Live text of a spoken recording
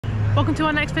Welcome to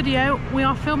our next video. We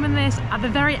are filming this at the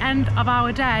very end of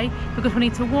our day because we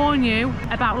need to warn you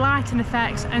about lighting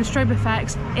effects and strobe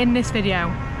effects in this video.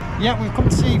 Yeah, we've come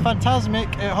to see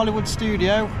FANTASMIC at Hollywood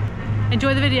Studio.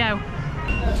 Enjoy the video.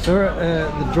 So we're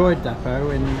at the Droid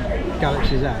Depot in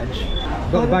Galaxy's Edge.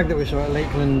 We've got the bag that we saw at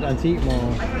Lakeland Antique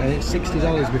Mall and it's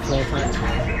 $60 before tax.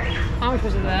 How much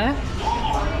was it there?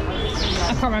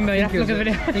 I can't remember, you have to look at the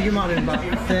video. I think it might have been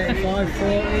about 35,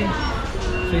 40.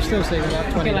 So you're still saving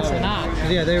about 20 less than that.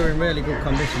 Yeah, they were in really good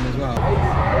condition as well. Oh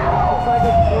my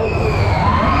god,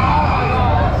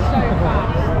 so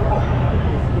fast.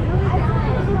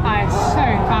 That is so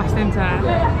fast, isn't it?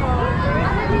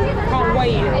 Can't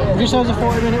wait. Did you say it was a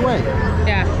 40-minute wait?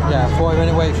 Yeah. Yeah,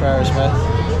 40-minute wait for Aerosmith.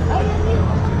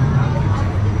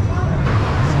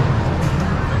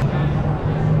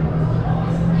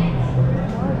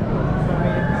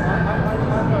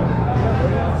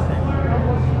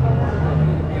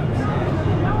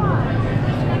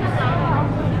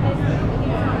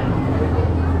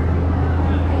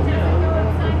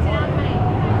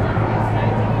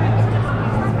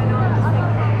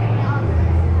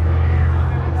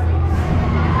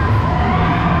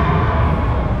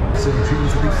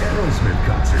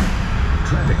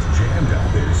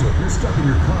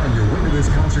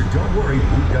 Don't worry,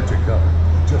 we've got you covered.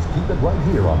 Just keep it right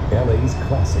here on LA's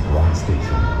classic rock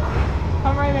station.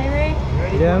 I'm ready, baby.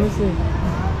 Yeah, let me see.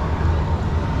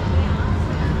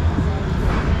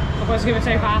 Of course, give it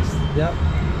so fast. Yep.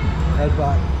 Head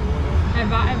back. Head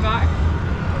back, head back.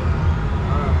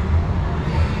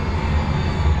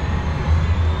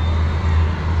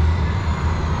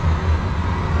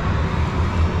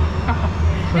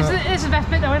 This is the best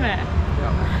bit though, isn't it?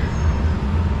 Yep.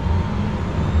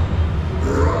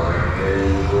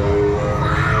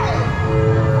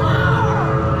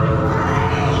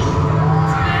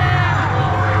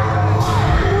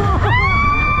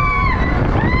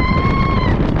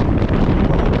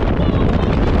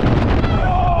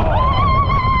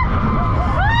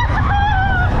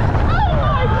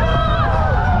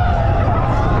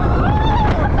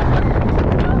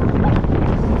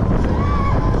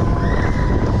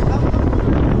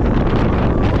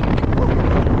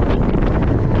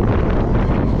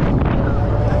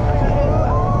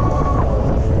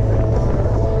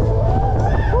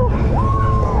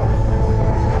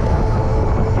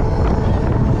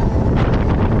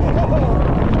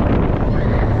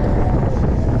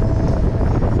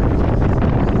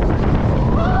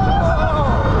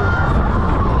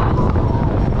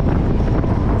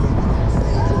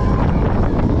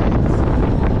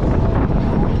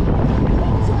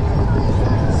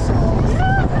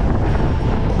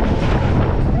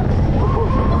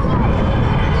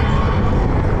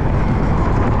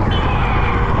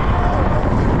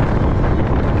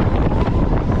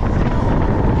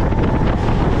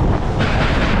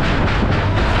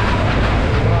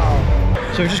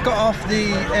 So we've just got off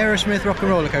the Aerosmith rock and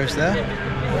roller coaster.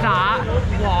 That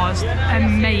was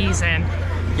amazing.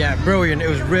 Yeah, brilliant. It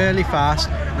was really fast,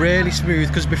 really smooth,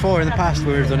 because before in the past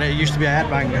we've done it, it used to be a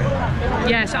headbanger.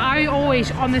 Yeah, so I always,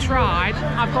 on this ride,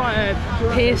 I've got a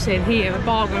piercing here, a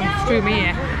bar going through my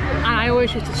ear, and I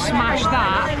always used to smash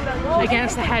that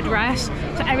against the headrest.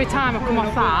 So every time I come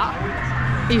off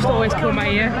that, it used to always kill my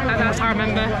ear. That's how I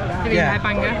remember it being a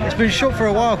headbanger. It's been shut for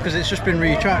a while because it's just been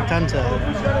retracked, hasn't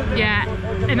it? Yeah,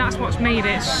 and that's what's made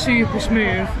it super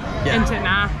smooth, isn't it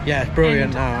now? Yeah, it's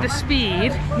brilliant now. The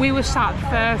speed, we were sat the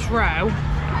first row,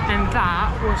 and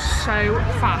that was so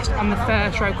fast on the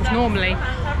first row, because normally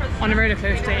on a roller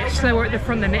coaster it's slower at the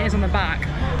front than it is on the back.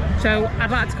 So I'd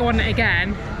like to go on it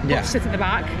again, but sit at the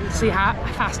back, see how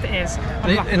fast it is.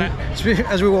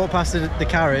 As we walk past the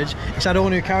carriage, it's had all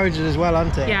new carriages as well,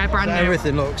 hasn't it? Yeah, brand new.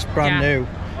 Everything looks brand new.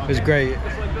 It was great.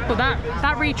 But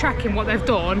that retracking, what they've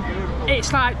done,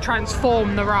 it's like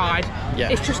transformed the ride. Yeah.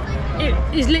 It's just, it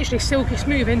is literally silky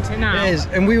smooth, isn't it now? It is,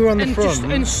 and we were on the front.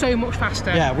 And so much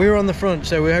faster. Yeah, we were on the front,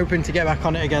 so we're hoping to get back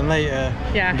on it again later.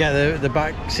 Yeah. And get the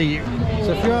back seat.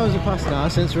 So a few hours have passed now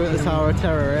since we were at the Tower of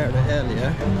Terror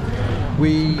earlier.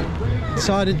 We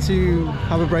decided to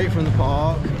have a break from the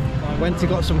park, went to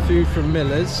got some food from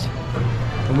Miller's,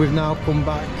 and we've now come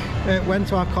back. Went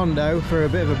to our condo for a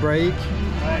bit of a break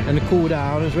and a cool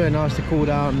down. It was really nice to cool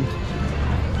down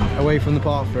away from the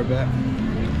park for a bit.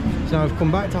 So now I've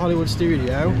come back to Hollywood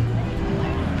Studio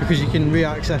because you can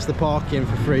re-access the parking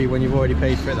for free when you've already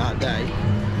paid for it that day.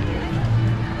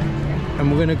 And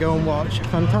we're going to go and watch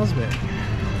FANTASMIC.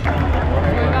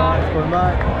 Going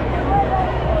back.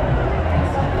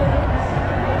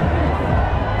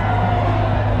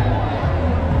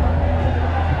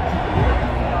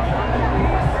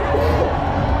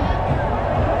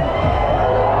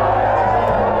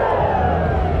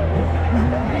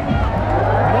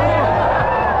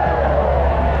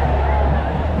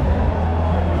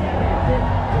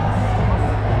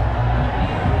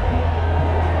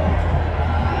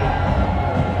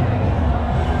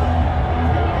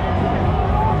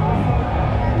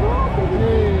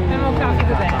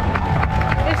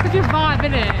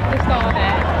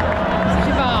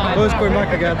 Always going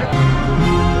back again.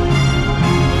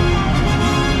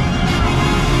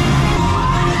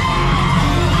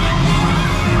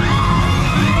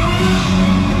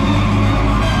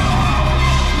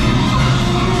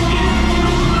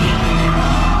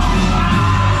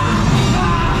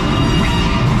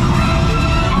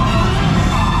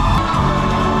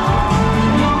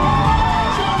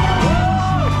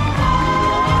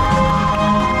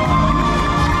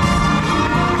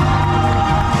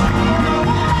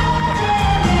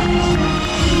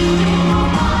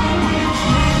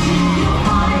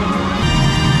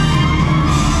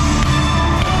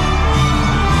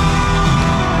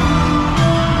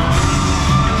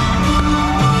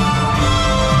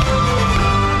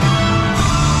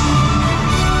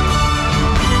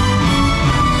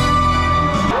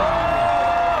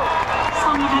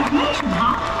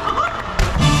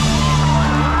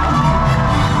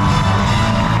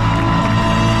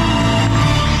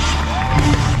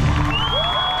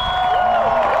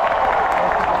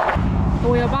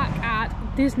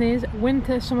 Disney's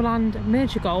Winter Summerland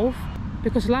Miniature Golf,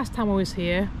 because last time I was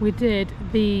here we did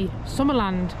the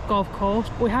Summerland golf course,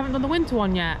 but we haven't done the winter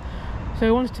one yet, so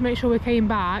we wanted to make sure we came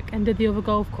back and did the other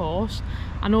golf course.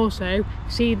 And also,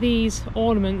 see these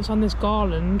ornaments on this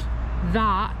garland,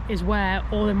 that is where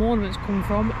all them ornaments come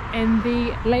from in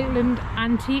the Lakeland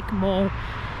Antique Mall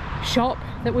shop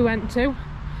that we went to.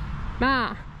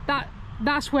 Matt,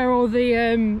 that's where all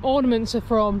the ornaments are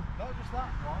from.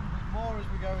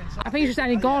 I think it's just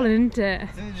any garland, isn't it? I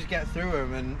think they just get through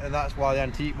them, and that's why the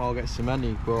antique mall gets so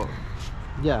many. But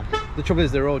yeah, the trouble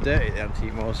is they're all dirty at the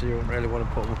antique mall, so you don't really want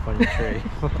to put them up on your tree.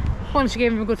 Once you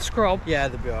give them a good scrub. Yeah,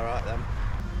 they'll be alright then.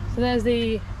 So there's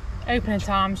the opening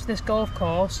times for this golf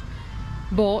course,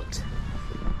 but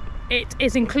it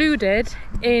is included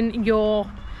in your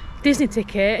Disney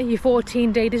ticket, your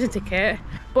 14-day Disney ticket,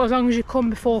 but as long as you come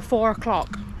before 4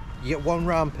 o'clock. You get 1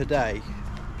 round per day.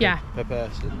 Yeah. Per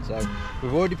person. So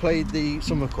we've already played the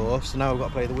summer course, so now we've got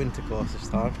to play the winter course this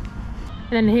time.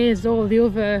 And then here's all the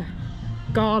other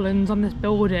garlands on this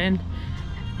building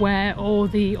where all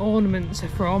the ornaments are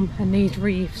from, and these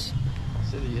wreaths.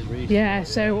 So these wreaths. Yeah,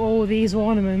 so all these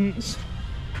ornaments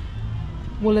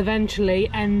will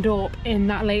eventually end up in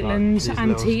that Lakeland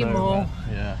Antique Mall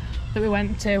that we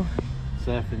went to.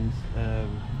 Surfing's.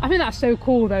 I think that's so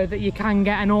cool though that you can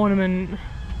get an ornament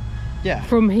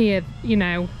from here, you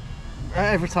know.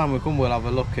 Every time we come we'll have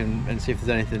a look and see if there's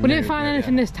anything We didn't find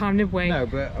anything this time, did we? No,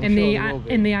 but I'm in sure the there will be.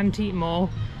 in the antique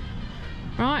mall.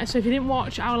 Right, so if you didn't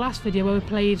watch our last video where we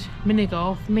played mini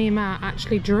golf, me and Matt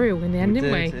actually drew in the end,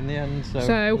 didn't we? In the end,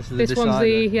 so this one's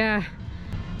the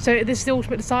so this is the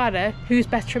ultimate decider. Who's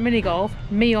better at mini golf,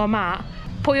 me or Matt?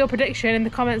 Put your prediction in the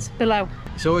comments below.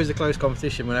 It's always a close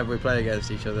competition whenever we play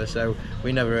against each other, so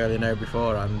we never really know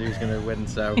beforehand who's going to win.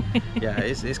 So yeah,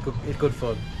 it's good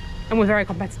fun. And we're very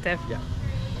competitive. Yeah.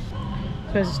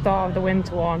 So it's the start of the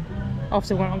winter one.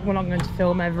 Obviously we're not going to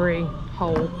film every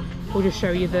hole. We'll just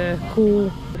show you the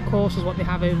cool courses, what they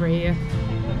have over here.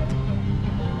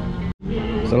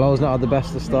 So Lowell's not had the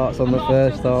best of starts on the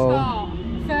first hole.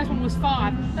 The first one was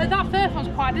fine. That first one's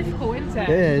quite difficult, isn't it?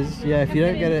 It is, yeah. If you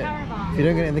don't get it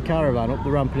in the caravan, up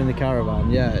the ramp and in the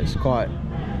caravan, yeah, it's quite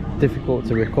difficult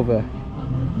to recover.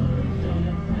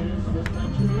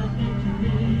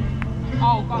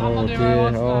 Oh God, I'm not doing dear,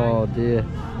 what I oh want dear.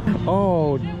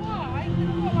 Oh.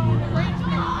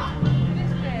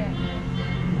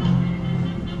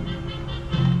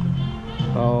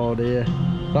 Oh dear.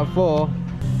 Is that 4?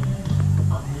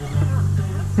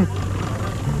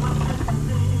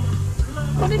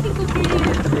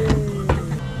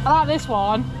 I like this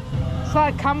one. It's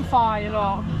like a campfire,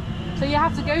 look. So you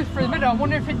have to go through the middle. I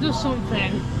wonder if it does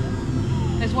something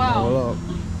as well. Oh, look.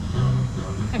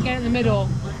 And get in the middle.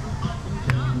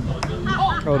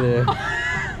 Oh dear.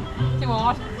 Too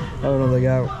hard. Have another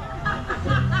go.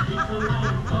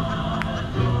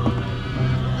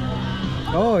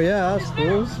 Oh yeah, that's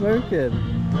cool. Smoking.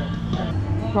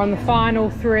 We're on the final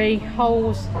 3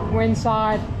 holes. We're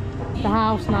inside the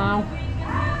house now.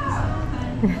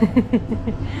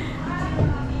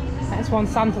 That's one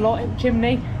Santa lot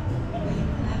chimney.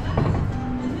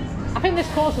 I think this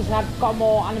course has got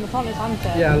more animatronics, hasn't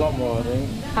it? Yeah, a lot more, I think.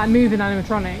 Like moving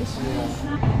animatronics.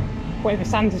 Yeah. Wait for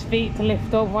Santa's feet to lift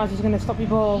up, otherwise he's going to stop your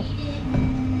ball.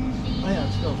 Oh yeah,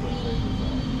 it's still pretty big.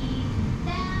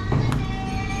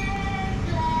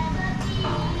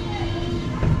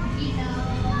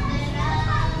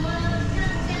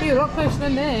 You're a lot closer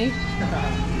than me.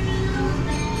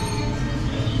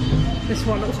 This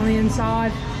one looks on the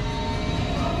inside.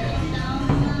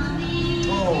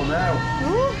 Oh no.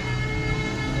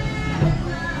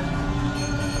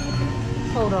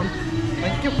 Hold on.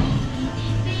 Thank you.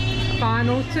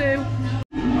 Final 2.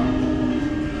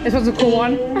 This one's a cool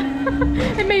one.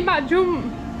 It made Matt jump.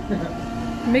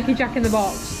 Mickey Jack in the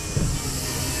Box.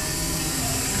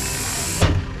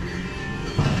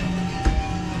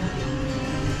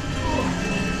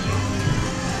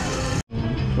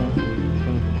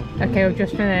 Okay, we've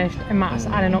just finished and Matt's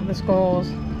adding up the scores.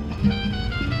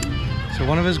 So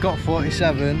one of us got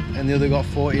 47 and the other got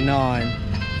 49.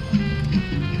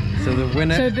 So the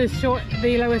winner... So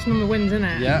the lowest number wins, isn't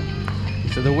it? Yeah.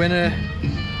 So the winner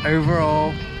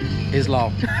overall is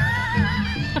Lol.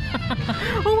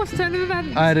 Oh, what's the turn of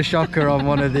events? I had a shocker on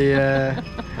one of the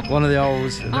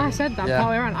holes. I said that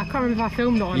partway around. I can't remember if I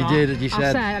filmed it or not. You did, you said.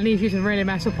 I said I need you to really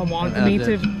mess up on one for me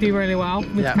to do really well,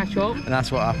 me to catch up. And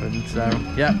that's what happened. So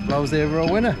yeah, Lol's the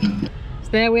overall winner. So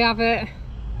there we have it.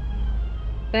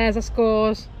 There's our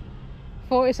scores,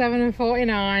 47 and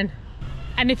 49.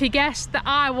 And if you guessed that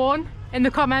I won in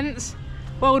the comments,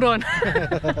 well done.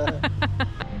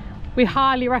 We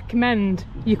highly recommend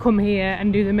you come here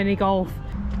and do the mini golf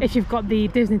if you've got the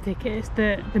Disney tickets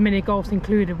that the mini golf's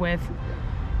included with.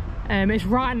 It's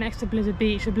right next to Blizzard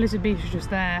Beach, so Blizzard Beach is just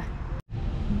there.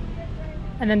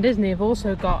 And then Disney have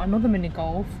also got another mini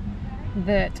golf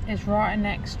that is right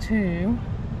next to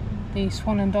the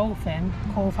Swan and Dolphin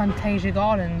called Fantasia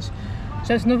Gardens.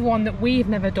 So it's another one that we've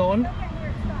never done.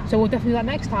 So we'll definitely do that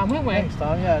next time, won't we? Next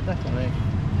time, yeah, definitely.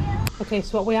 Okay,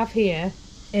 so what we have here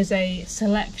is a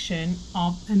selection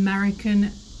of American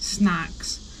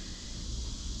snacks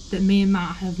that me and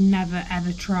Matt have never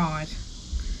ever tried.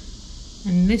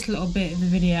 And in this little bit of the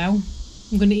video,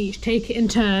 I'm going to each take it in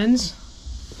turns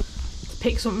to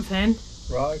pick something,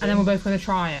 Right. Okay. and then we're both going to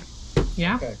try it.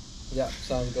 Yeah? Okay. Yeah,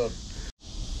 sounds good.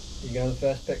 You go to the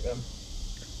first pick then.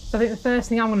 So I think the first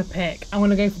thing I'm going to pick, I'm going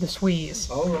to go for the sweets.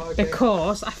 Oh, right, okay.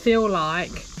 Because I feel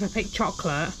like if I pick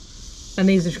chocolate, then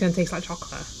these are just going to taste like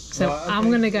chocolate. So right, okay. I'm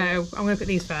going to pick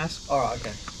these first. Alright,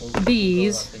 okay.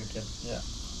 These, yeah.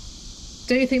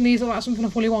 don't you think these look like something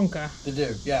of Willy Wonka? They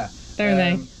do, yeah. Don't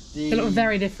they? They look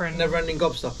very different. Never Ending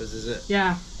Gobstoppers, is it?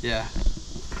 Yeah. Yeah.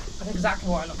 That's exactly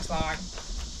what it looks like.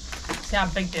 See how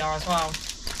big they are as well.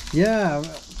 Yeah.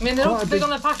 I mean, they look big on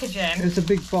the packaging. It's a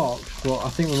big box, but I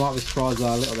think we might be surprised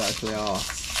how little they actually are.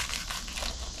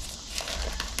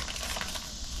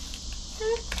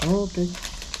 Oh, okay.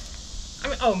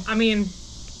 I mean,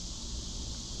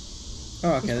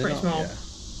 Oh, okay. it's pretty small. Yeah.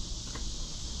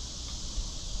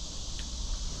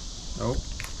 Oh.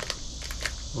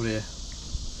 Oh dear.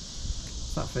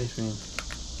 What's that face mean? A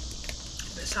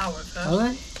bit sour at first. Are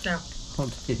they? Yeah. Oh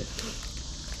dear.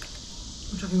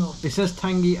 I'm talking more. It says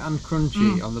tangy and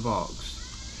crunchy on the box,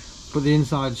 but the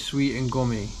inside's sweet and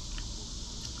gummy.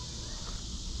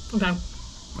 Okay.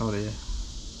 Oh dear.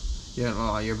 You don't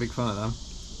look like you're a big fan of them.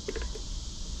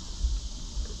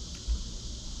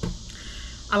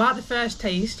 I like the first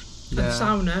taste of the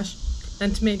sourness,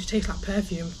 then to me it just tastes like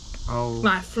perfume. Oh.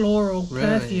 Like floral really?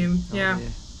 perfume. Oh, yeah.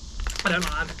 dear. I don't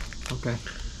like them. Okay.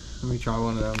 Let me try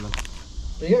one of them then.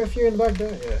 You get a few in the bag,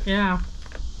 don't you? Yeah.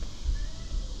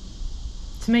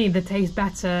 To me, they taste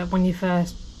better when you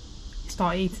first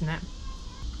start eating it.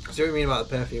 I see what you mean about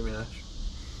the perfume, Ash.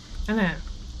 Isn't it?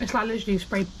 It's like literally you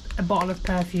spray a bottle of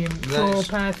perfume, floral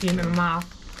perfume in my mouth.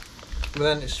 But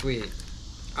then it's sweet.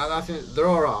 I think they're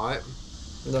alright.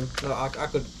 No, I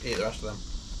could eat the rest of them.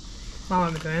 I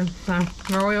won't be doing, so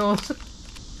they're all yours.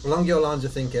 Along your lines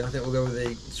of thinking, I think we'll go with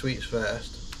the sweets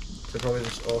first. So probably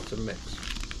this autumn mix.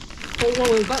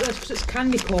 Well, we've got this because it's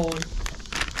candy corn.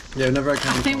 Yeah, we've never had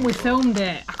candy corn. I think we filmed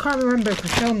it. I can't remember if we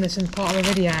filmed this in part of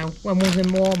the video when we was in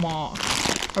Walmart.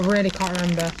 I really can't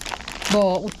remember.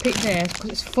 But we've picked this because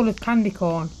it's full of candy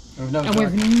corn.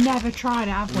 We've never tried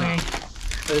it, have we?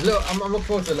 No. I'm looking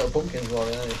forward to the little pumpkins more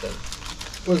than anything.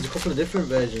 Well, there's a couple of different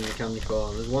versions of candy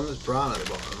corn. There's one that's brown at the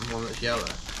bottom, one that's yellow.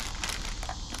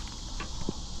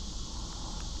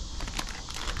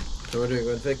 So we're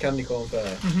going to take candy corn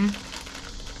first.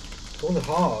 Oh, they're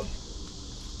hard.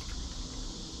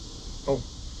 Oh.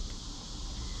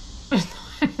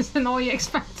 Isn't all you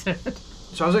expected?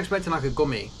 So I was expecting like a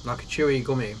gummy, like a chewy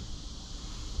gummy.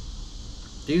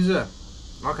 These are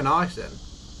like an icing.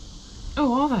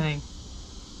 Oh, are they?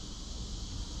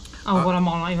 Oh, well, I'm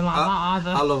not even like that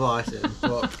either. I love icing,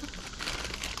 but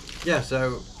yeah,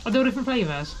 so... Are there different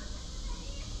flavours?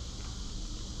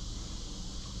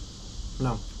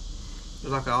 No.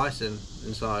 There's like an icing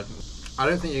inside. I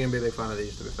don't think you're going to be a big fan of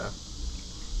these, to be fair.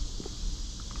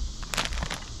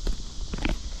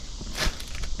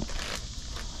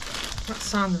 That's the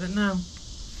sound of it now.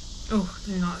 Oh, I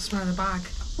do like the smell of the bag.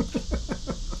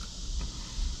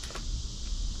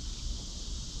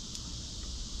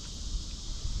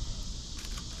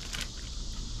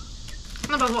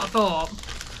 bad what I thought.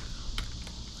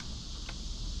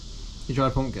 You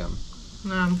tried pumpkin?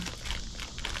 No.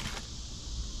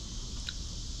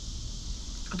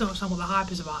 I don't understand what the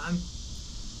hype is about them.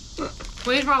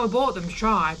 Well, here's why we bought them to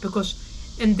try, because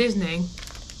in Disney,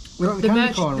 the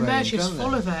merch is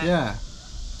full of it. Yeah.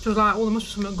 So I was like, oh, there must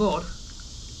be something good.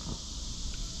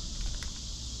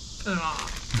 I don't know.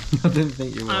 I didn't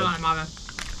think you would. I don't like them either.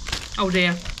 Oh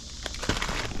dear.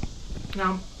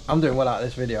 No. I'm doing well out of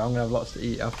this video. I'm going to have lots to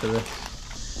eat after this.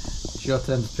 It's your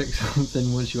turn to pick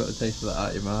something once you've got the taste of that out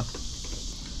of your mouth.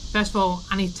 First of all,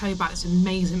 I need to tell you about this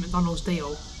amazing McDonald's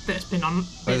deal that's been on,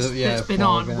 that's been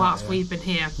on whilst we've been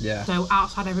here. Yeah. So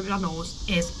outside every McDonald's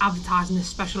is advertising this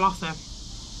special offer.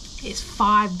 It's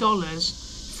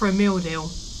 $5 for a meal deal.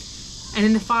 And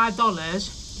in the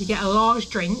 $5, you get a large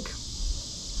drink.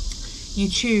 You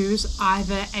choose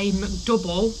either a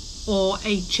McDouble or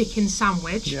a chicken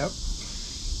sandwich. Yep.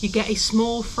 You get a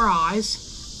small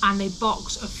fries and a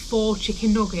box of 4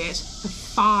 chicken nuggets for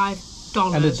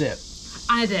 $5. And a dip.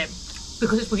 And a dip,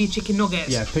 because it's with your chicken nuggets.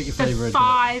 Yeah, pick your flavour of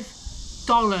 $5.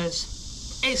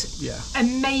 It's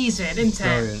amazing, isn't it?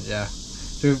 Brilliant, yeah.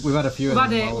 So we've had a few. We've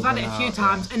had it a few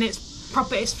times, and it's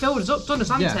proper. It's filled us up, done us,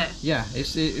 hasn't it? Yeah,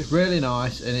 it's really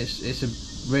nice, and it's a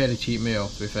really cheap meal.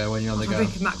 To be fair, when you're on the go.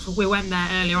 We went there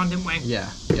earlier on, didn't we? Yeah.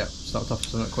 Stopped off for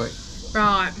something quick.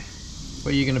 Right.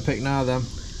 What are you going to pick now then?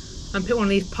 I'm pick one of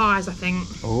these pies, I think.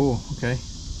 Oh, okay.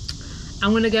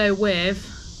 I'm going to go with.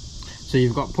 So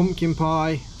you've got pumpkin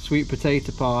pie, sweet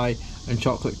potato pie, and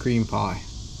chocolate cream pie.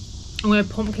 I'm going to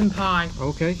pumpkin pie.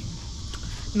 Okay.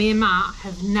 Me and Matt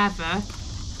have never,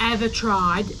 ever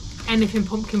tried anything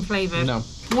pumpkin flavoured. No.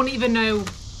 Wouldn't even know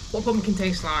what pumpkin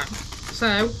tastes like.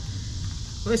 So,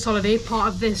 with this holiday, part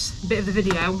of this bit of the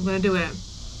video, I'm going to do it.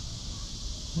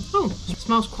 Oh, it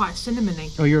smells quite cinnamony.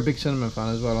 Oh, you're a big cinnamon fan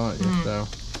as well, aren't you? So.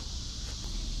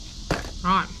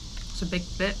 Right, it's a big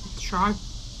bit to try.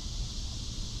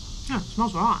 Yeah, it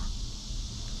smells alright.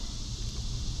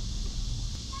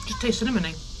 Just tastes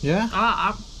cinnamony. Yeah? I like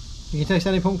that. You can taste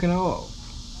any pumpkin at all?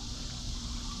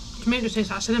 To me it just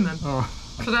tastes like cinnamon. Oh.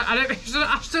 Because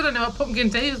I still don't know what pumpkin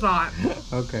tastes like.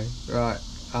 Okay, right.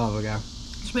 I'll have a go.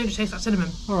 To me it just tastes like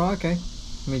cinnamon. Alright, okay.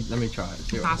 Let me try it.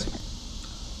 See what I think.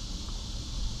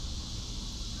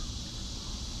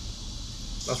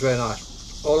 That's really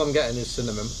nice. All I'm getting is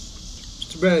cinnamon.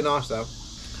 It's really nice though.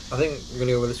 I think I'm going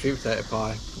to go with a sweet potato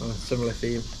pie on a similar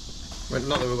theme.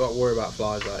 Not that we've got to worry about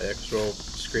flies out here because we're all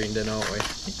screened in, aren't we?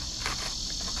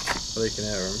 So you can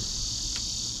hear them.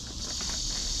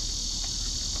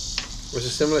 Was a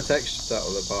similar texture to that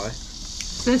other pie.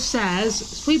 This says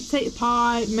sweet potato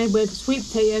pie made with sweet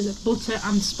potatoes, butter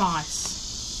and spice.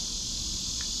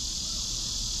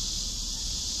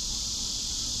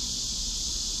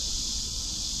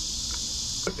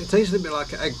 It tastes a bit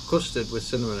like egg custard with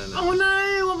cinnamon in it. Oh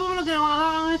no, I'm not going to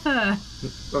like that either.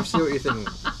 Let's see what you think.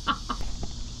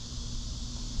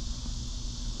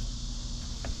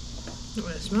 Not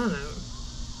really smelling it.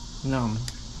 No,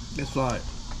 it's like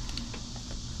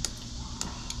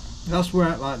that's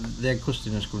where like the egg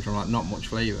custardiness comes from. Like not much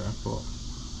flavour, but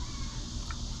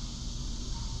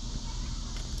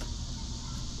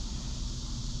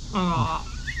Oh,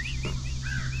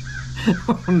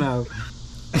 oh no.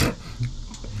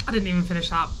 I didn't even finish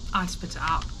that. I spit it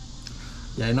out.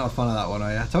 Yeah, you're not a fan of that one,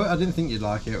 are you? I didn't think you'd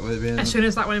like it with it being. As soon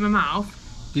as that went in my mouth.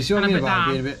 Do you see what I mean about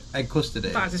it being a bit egg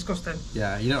custardy? That is disgusting.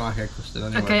 Yeah, you don't like egg custard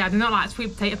anyway. Okay, I do not like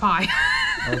sweet potato pie.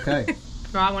 Okay.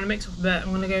 Right, I want to mix up a bit. I'm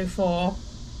going to go for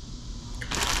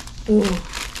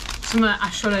something that I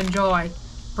should enjoy.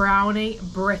 Brownie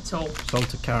brittle.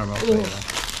 Salted caramel flavour.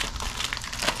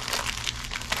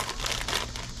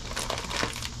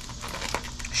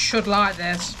 Should like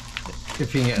this.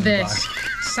 If you can get in This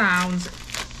sounds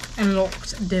and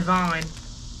looks divine.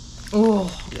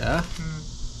 Oh. Yeah?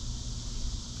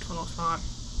 That's what it looks like.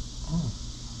 Oh.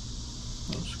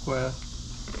 Little square.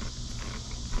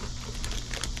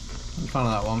 I'm a fan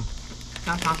of that one.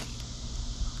 That's nice.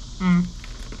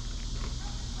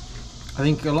 I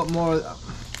think a lot more.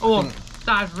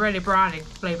 That is really brownie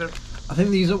flavoured. I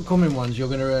think these upcoming ones you're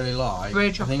going to really like. Really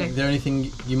I chocolatey. think the only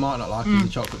thing you might not like is the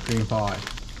chocolate cream pie.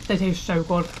 They taste so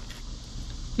good.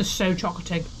 They're so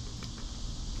chocolatey.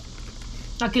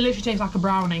 Like it literally tastes like a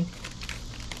brownie.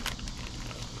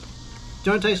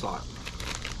 Do you know what it tastes like?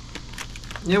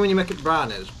 You know when you make it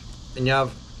brownies and you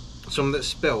have some that's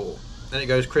spilt and it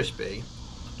goes crispy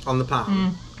on the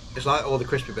pan? It's like all the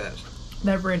crispy bits.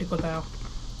 They're really good though.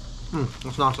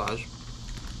 That's nice, that is.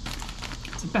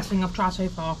 It's the best thing I've tried so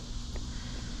far.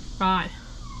 Right,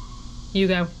 you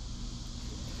go.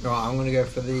 Right, I'm going to go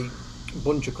for the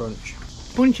Bunch of Crunch.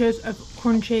 Bunches of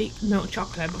crunchy milk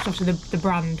chocolate, but obviously the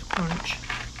brand Crunch.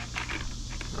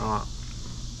 Alright.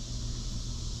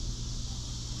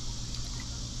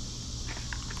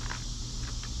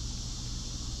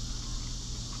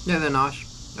 Yeah, they're nice.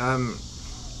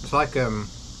 It's like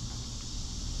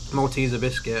Malteser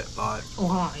biscuit, like. Oh,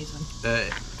 I like these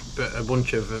then. But a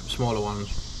bunch of smaller ones.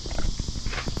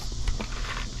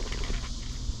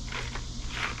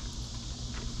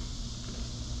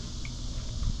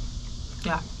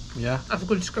 Yeah. Yeah. That's a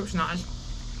good description, that is.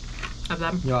 Of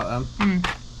them. You like them? Mm.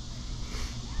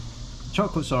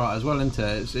 Chocolate's alright as well, isn't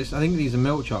it? I think these are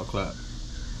milk chocolate.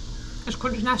 It's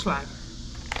crunchy Nestle.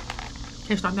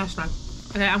 Tastes like Nestle.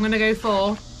 Okay, I'm gonna go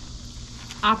for.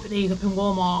 I picked these up in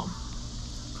Walmart.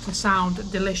 They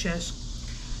sound delicious.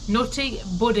 Nutty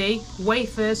Buddy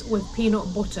wafers with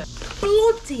peanut butter.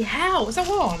 Bloody hell! Is that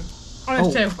one? Oh,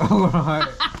 it's two. Alright.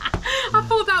 I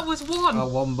thought that was one. Oh,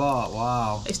 1 bar.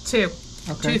 Wow. It's two.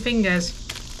 Okay. 2 fingers.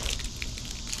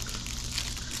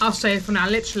 I'll say it for now. I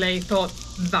literally thought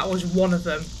that was one of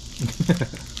them.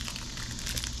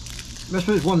 I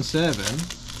suppose 1 serving.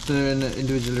 They're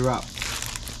individually wrapped.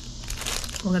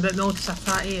 Well, I don't notice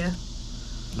after that here.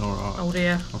 Alright. Oh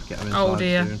dear. I'll get them inside Oh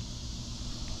dear. soon.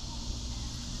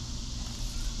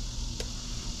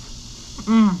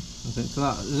 Mmm. I think to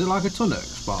that. Is it like a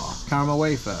Tunnocks bar? Caramel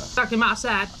wafer? Exactly, Matt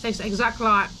said. Tastes exactly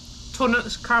like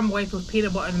Tunnocks caramel wafer with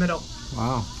peanut butter in the middle.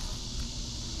 Wow.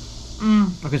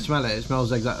 Mmm. I can smell it. It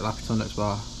smells exactly like a Tunnocks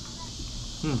bar.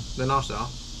 They're nice, they are.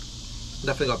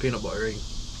 Definitely got peanut buttery.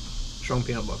 Strong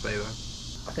peanut butter flavour.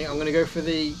 I think I'm going to go for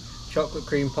the chocolate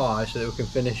cream pie so that we can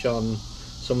finish on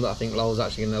some that I think Lowell's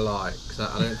actually going to like. Because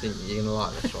I don't think you're going to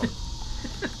like this one.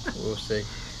 We'll see.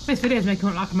 This video is making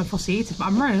it look like I'm a fussy eater, but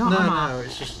I'm really not. No,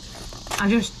 it's just.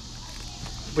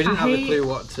 We didn't have a clue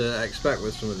what to expect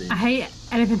with some of these. I hate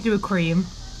anything to do with cream.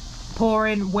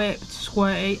 Pouring, whipped,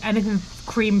 squirty, anything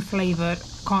cream flavoured.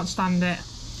 Can't stand it.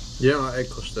 You don't like egg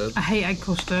custard? I hate egg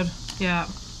custard. Yeah.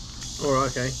 Alright,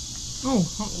 okay. Oh,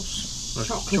 that was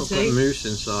chocolate chocolatey. mousse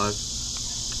inside.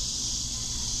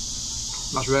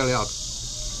 That's really odd.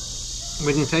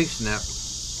 When you're tasting it,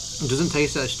 it doesn't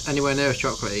taste anywhere near as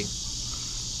chocolatey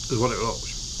as what it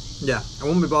looks. Yeah, I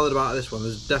wouldn't be bothered about this one.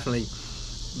 There's definitely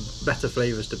better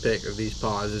flavours to pick of these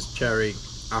pies. There's cherry,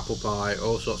 apple pie,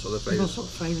 all sorts of other flavours. All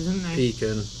sorts of flavours, isn't there?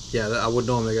 Pecan, yeah, that I would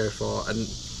normally go for. And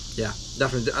yeah,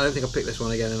 definitely, I don't think I'll pick this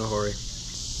one again in a hurry.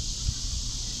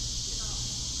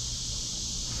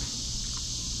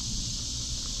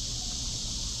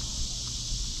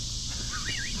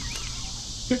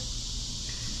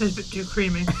 It's a bit too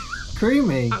creamy.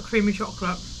 Creamy? That creamy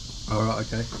chocolate. Alright,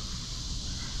 okay.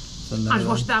 I just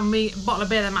washed down me bottle of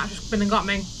beer that Matt just been and got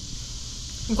me.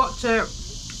 I've got to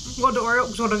hurry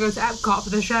up because I want to go to Epcot for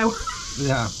the show.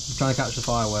 Yeah, I'm trying to catch the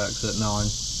fireworks at 9.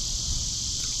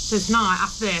 So tonight,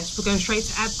 after this, we're going straight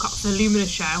to Epcot for the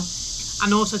Luminous show,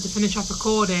 and also to finish off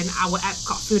recording our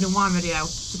Epcot food and wine video.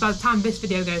 So by the time this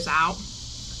video goes out,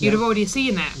 you'd have already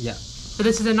seen it. Yeah. So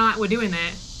this is the night we're doing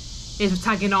it, is we're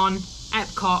tagging on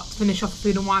Epcot to finish off the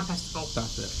Food and Wine Festival.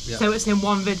 That's it, yeah. So it's in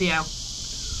one video.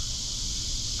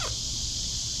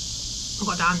 I've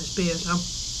got down this beer, so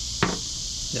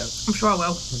Yeah. I'm sure I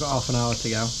will. We've got half an hour to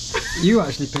go. You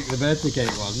actually picked the birthday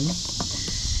cake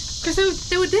ones. Because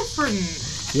they were different.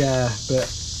 Yeah, but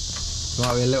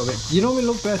might be a little bit. You normally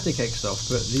love birthday cake stuff,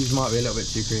 but these might be a little bit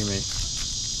too creamy.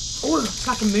 Oh, it's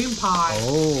like a moon pie.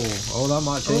 Oh, that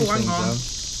might change hang things on. though.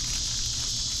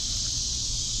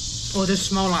 Oh, it does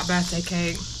smell like birthday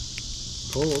cake.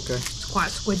 Oh, okay. It's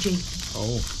quite squidgy.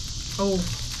 Oh. Oh,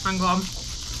 hang on.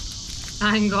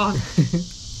 Hang on.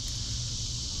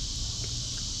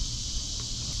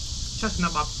 Just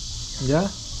not bad. Yeah?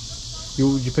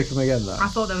 Would you pick them again though? I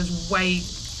thought there was way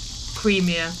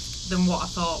creamier than what I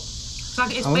thought. It's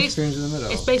like How much cream's in the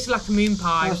middle? It's basically like a moon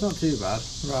pie. Oh, it's not too bad.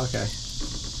 Right, okay.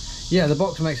 Yeah, the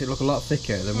box makes it look a lot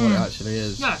thicker than what it actually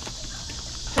is. Yeah.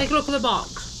 Take a look at the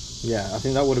box. Yeah, I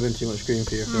think that would have been too much cream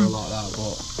for you if they were like that,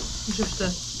 but... It's just a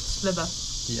sliver.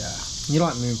 Yeah. You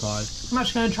like moon pies. I'm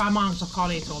actually going to try mine because I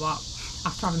can't eat all that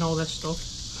after having all this stuff.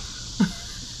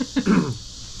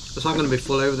 It's not going to be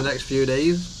full over the next few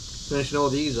days. Finishing all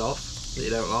these off that you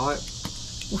don't like.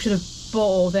 We should have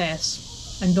bought all this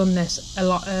and done this a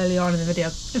lot earlier on in the video.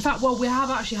 In fact, well, we have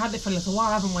actually had it for a little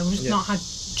while, haven't we? We've just not had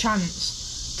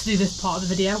chance to do this part of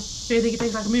the video. Do you think it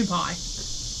tastes like a moon pie?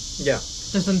 Yeah.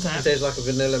 Doesn't it? It tastes like a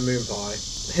vanilla moon pie.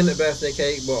 Hint of birthday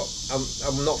cake, but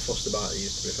I'm not fussed about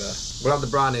these, to be fair. We'll have the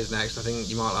brownies next. I think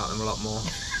you might like them a lot more.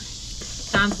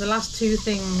 Down to the last two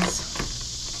things.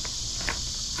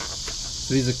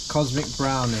 So these are cosmic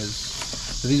brownies.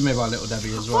 So these are made by Little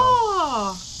Debbie as well.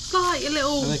 Oh, It's like a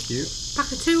little they're cute.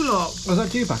 pack of 2, look. Oh, is that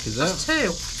 2-pack, is it? That's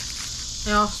 2.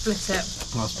 Yeah, I'll split it.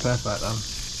 Oh, that's perfect then.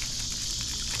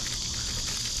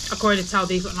 I can already tell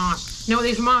these look nice. You know what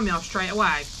these remind me of straight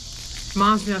away?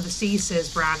 Reminds me of the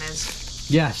Caesar's brownies.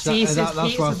 Yes, that's what I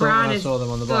thought when I saw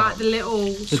them on the box. Like the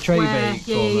little the tray bake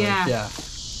almost, yeah.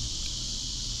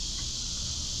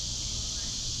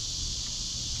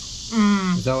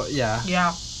 Is that what, yeah?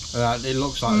 Yeah. It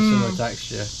looks like a similar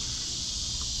texture.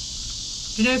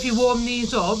 Do you know if you warm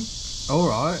these up?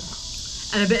 Alright.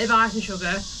 And a bit of ice and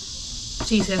sugar,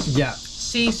 Caesar's. Yeah.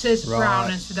 Caesar's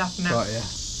brownies for definite. Right, yeah.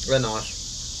 They're nice.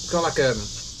 It's got like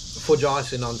fudge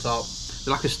icing on top.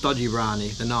 They're like a stodgy brownie.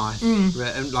 They're nice.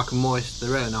 Like a moist.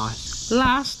 They're really nice.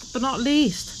 Last but not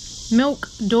least, Milk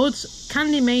Duds,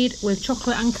 candy made with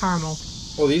chocolate and caramel.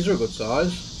 Oh, these are a good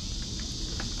size.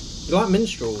 You like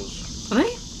minstrels? Are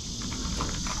they?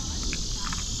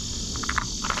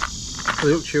 They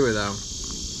look chewy though.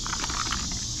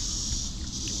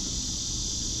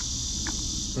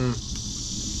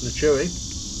 They're chewy.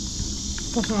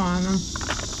 What's on them?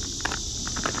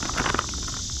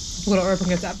 We've got to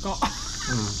open it I've got.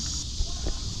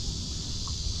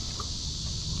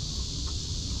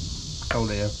 Oh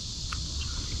dear.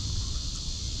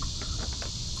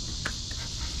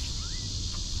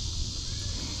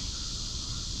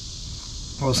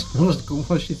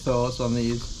 What's your thoughts on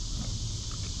these?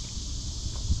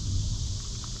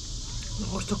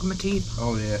 Oh, it's stuck in my teeth.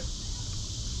 Oh dear.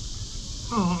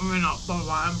 Oh, I'm really not bothered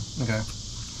by them. Okay.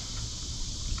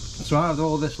 So out of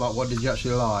all this, like, what did you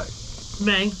actually like?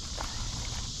 Me.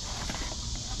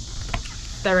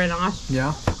 They're really nice.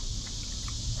 Yeah.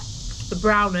 The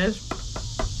brownies.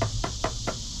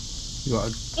 You got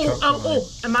a chocolate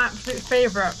and my absolute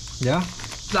favourite. Yeah?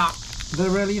 That.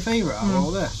 They're really your favourite out of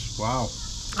all this? Wow.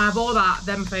 I have all that,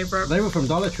 them favourite. They were from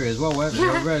Dollar Tree as well, weren't they? They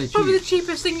were really cheap. Probably the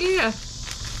cheapest thing here.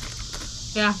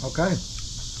 Yeah. Okay.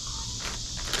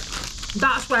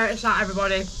 That's where it's at,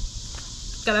 everybody.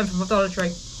 Get them from Dollar Tree.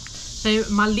 So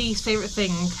my least favourite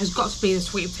thing has got to be the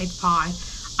sweet potato pie.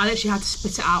 I literally had to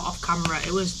spit it out off camera.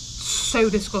 It was so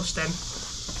disgusting.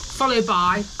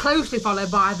 Closely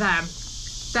followed by them.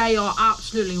 They are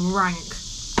absolutely rank.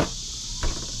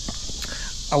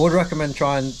 I would recommend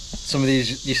trying some of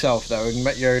these yourself though and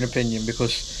make your own opinion,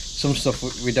 because some stuff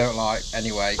we don't like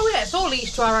anyway. Oh yeah, it's all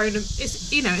each to our own.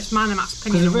 It's, you know, it's mine and Matt's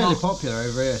opinion. Because they're really popular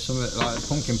over here. Some of it, like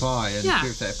pumpkin pie and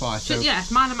sweet potato pie. So yeah, it's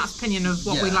mine and Matt's opinion of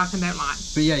what we like and don't like.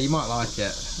 But yeah, you might like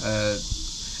it.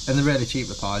 And they're really cheap,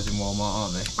 the pies in Walmart,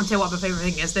 aren't they? I'll tell you what my favourite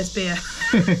thing is, this beer.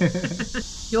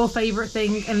 Your favourite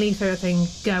thing and least favourite thing,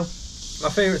 go. My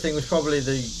favourite thing was probably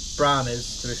the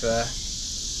brownies, to be fair.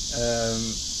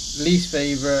 Least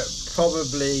favourite,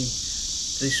 probably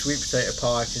the sweet potato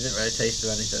pie, because it didn't really taste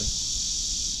of anything.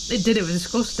 It was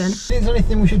disgusting. If there's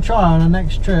anything we should try on our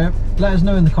next trip, let us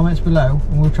know in the comments below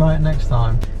and we'll try it next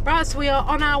time. Right, so we are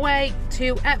on our way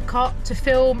to Epcot to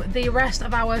film the rest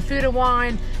of our food and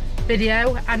wine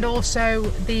video and also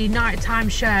the nighttime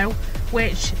show,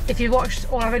 which if you've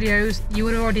watched all our videos you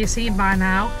would have already seen by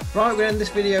now. Right, we'll end this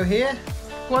video here.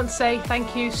 I want to say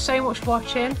thank you so much for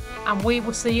watching and we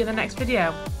will see you in the next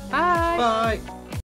video. Bye! Bye!